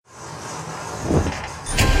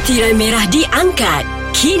Tirai merah diangkat.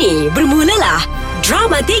 Kini bermulalah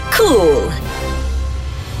Dramatik Cool.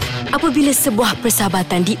 Apabila sebuah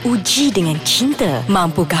persahabatan diuji dengan cinta,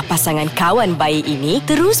 mampukah pasangan kawan baik ini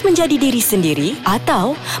terus menjadi diri sendiri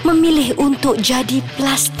atau memilih untuk jadi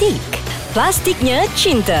plastik? Plastiknya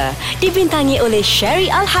Cinta dibintangi oleh Sherry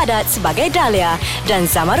Al-Haddad sebagai Dahlia dan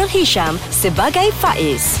Zamarul Hisham sebagai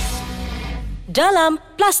Faiz. Dalam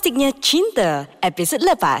Plastiknya Cinta, episod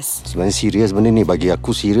lepas. Sebenarnya serius benda ni, bagi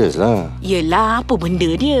aku serius lah. Yelah, apa benda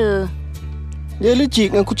dia? Dia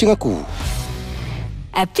allergic dengan kucing aku.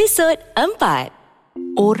 Episod 4.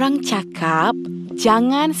 Orang cakap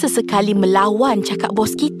jangan sesekali melawan cakap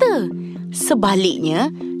bos kita. Sebaliknya,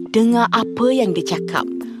 dengar apa yang dia cakap.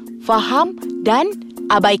 Faham dan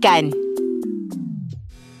abaikan.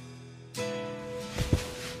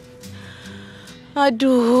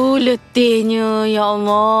 Aduh, letihnya. Ya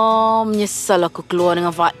Allah, menyesal aku keluar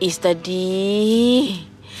dengan Faiz tadi.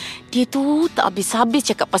 Dia tu tak habis-habis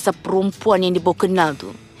cakap pasal perempuan yang dia baru kenal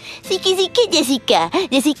tu. Sikit-sikit Jessica.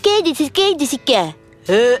 Jessica.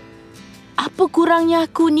 Apa kurangnya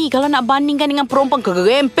aku ni kalau nak bandingkan dengan perempuan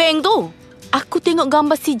kegempeng tu? Aku tengok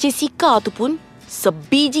gambar si Jessica tu pun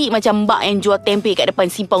sebiji macam mbak yang jual tempe kat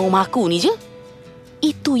depan simpang rumah aku ni je.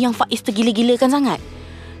 Itu yang Faiz tergila-gilakan sangat.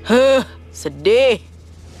 Sedih.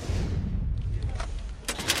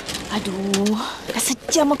 Aduh, dah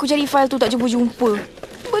sejam aku cari fail tu tak jumpa-jumpa.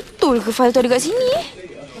 Betul ke fail tu ada kat sini?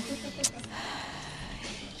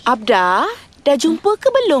 Abda, dah jumpa ke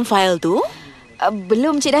belum fail tu?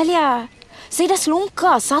 Belum, Cik Dahlia. Saya dah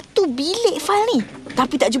selongkar satu bilik fail ni.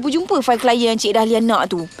 Tapi tak jumpa-jumpa fail klien yang Cik Dahlia nak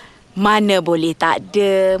tu. Mana boleh tak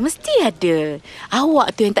ada. Mesti ada. Awak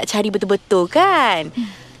tu yang tak cari betul-betul kan?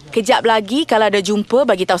 Kejap lagi kalau ada jumpa,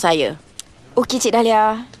 bagi tahu saya. Okey, Cik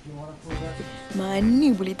Dahlia. Mana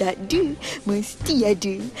boleh tak ada. Mesti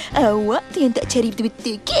ada. Awak tu yang tak cari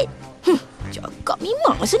betul-betul kan? Cakap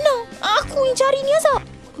memang senang. Aku yang cari ni asap.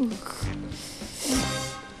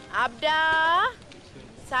 Abda,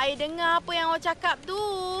 saya dengar apa yang awak cakap tu.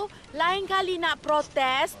 Lain kali nak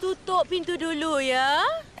protes, tutup pintu dulu ya.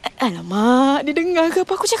 Alamak, dia dengar ke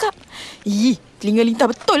apa aku cakap? Telinga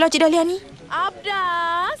lintah betul lah Cik Dahlia ni. Abda,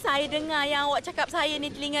 saya dengar yang awak cakap saya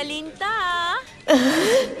ni telinga lintah.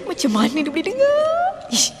 Macam mana dia boleh dengar?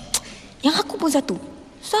 Yang aku pun satu.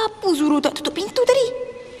 Siapa suruh tak tutup pintu tadi?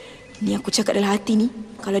 Ni aku cakap dalam hati ni.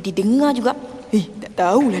 Kalau dia dengar juga, tak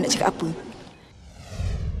tahulah nak cakap apa.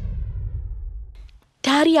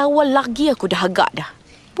 Dari awal lagi aku dah agak dah.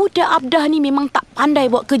 Budak Abdah ni memang tak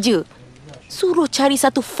pandai buat kerja. Suruh cari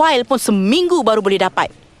satu fail pun seminggu baru boleh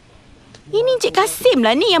dapat. Ini Encik Kasim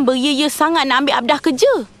lah ni yang beria-ia sangat nak ambil Abdah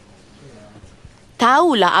kerja.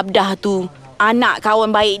 Tahulah Abdah tu anak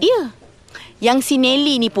kawan baik dia. Yang si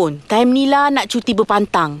Nelly ni pun time ni lah nak cuti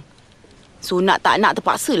berpantang. So nak tak nak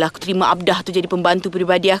terpaksalah aku terima Abdah tu jadi pembantu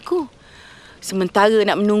peribadi aku. Sementara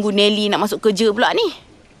nak menunggu Nelly nak masuk kerja pula ni.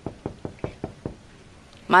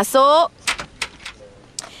 Masuk.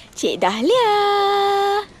 Cik Dahlia.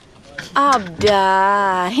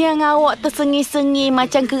 Abdah, yang awak tersengih-sengih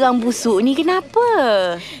macam kerang busuk ni kenapa?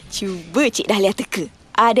 Cuba Cik Dahlia teka.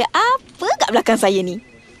 Ada apa kat belakang saya ni?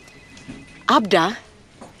 Abdah,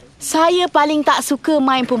 saya paling tak suka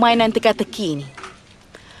main permainan teka-teki ni.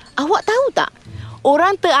 Awak tahu tak?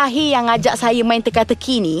 Orang terakhir yang ajak saya main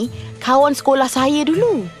teka-teki ni kawan sekolah saya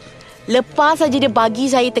dulu. Lepas saja dia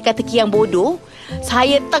bagi saya teka-teki yang bodoh,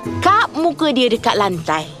 saya tekap muka dia dekat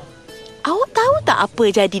lantai. Awak tahu tak apa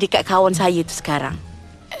jadi dekat kawan saya tu sekarang?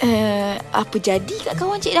 Apa jadi kat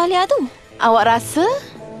kawan Cik Dahlia tu? Awak rasa?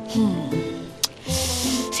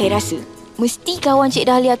 Saya rasa mesti kawan Cik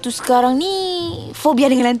Dahlia tu sekarang ni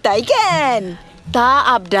fobia dengan lantai kan? Tak,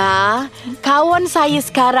 Abda. Kawan saya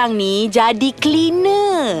sekarang ni jadi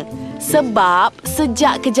cleaner. Sebab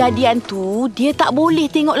sejak kejadian tu, dia tak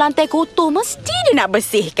boleh tengok lantai kotor. Mesti dia nak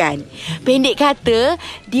bersihkan. Pendek kata,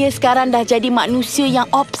 dia sekarang dah jadi manusia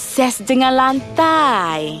yang obses dengan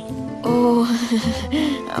lantai. Oh,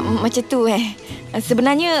 macam tu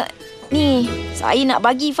Sebenarnya, ni, saya nak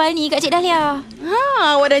bagi fail ni kat Cik Dahlia.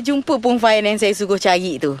 Awak dah jumpa pun fail yang saya suruh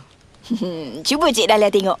cari tu. Cuba Cik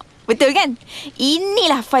Dahlia tengok. Betul kan?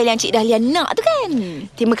 Inilah fail yang Cik Dahlia nak tu kan?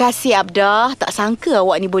 Terima kasih, Abdah. Tak sangka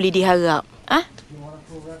awak ni boleh diharap.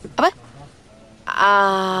 Apa?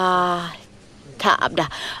 Tak, Abdah.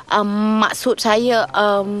 Maksud saya,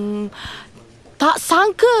 tak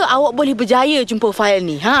sangka awak boleh berjaya jumpa fail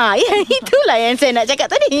ni. Itulah yang saya nak cakap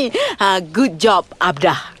tadi. Good job,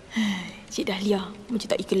 Abdah. Cik Dahlia macam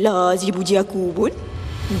tak ikhlas je puji aku pun.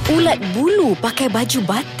 Ulat bulu pakai baju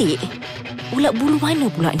batik. Ulat bulu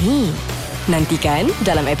mana pula ni? Nantikan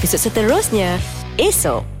dalam episod seterusnya.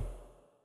 Esok.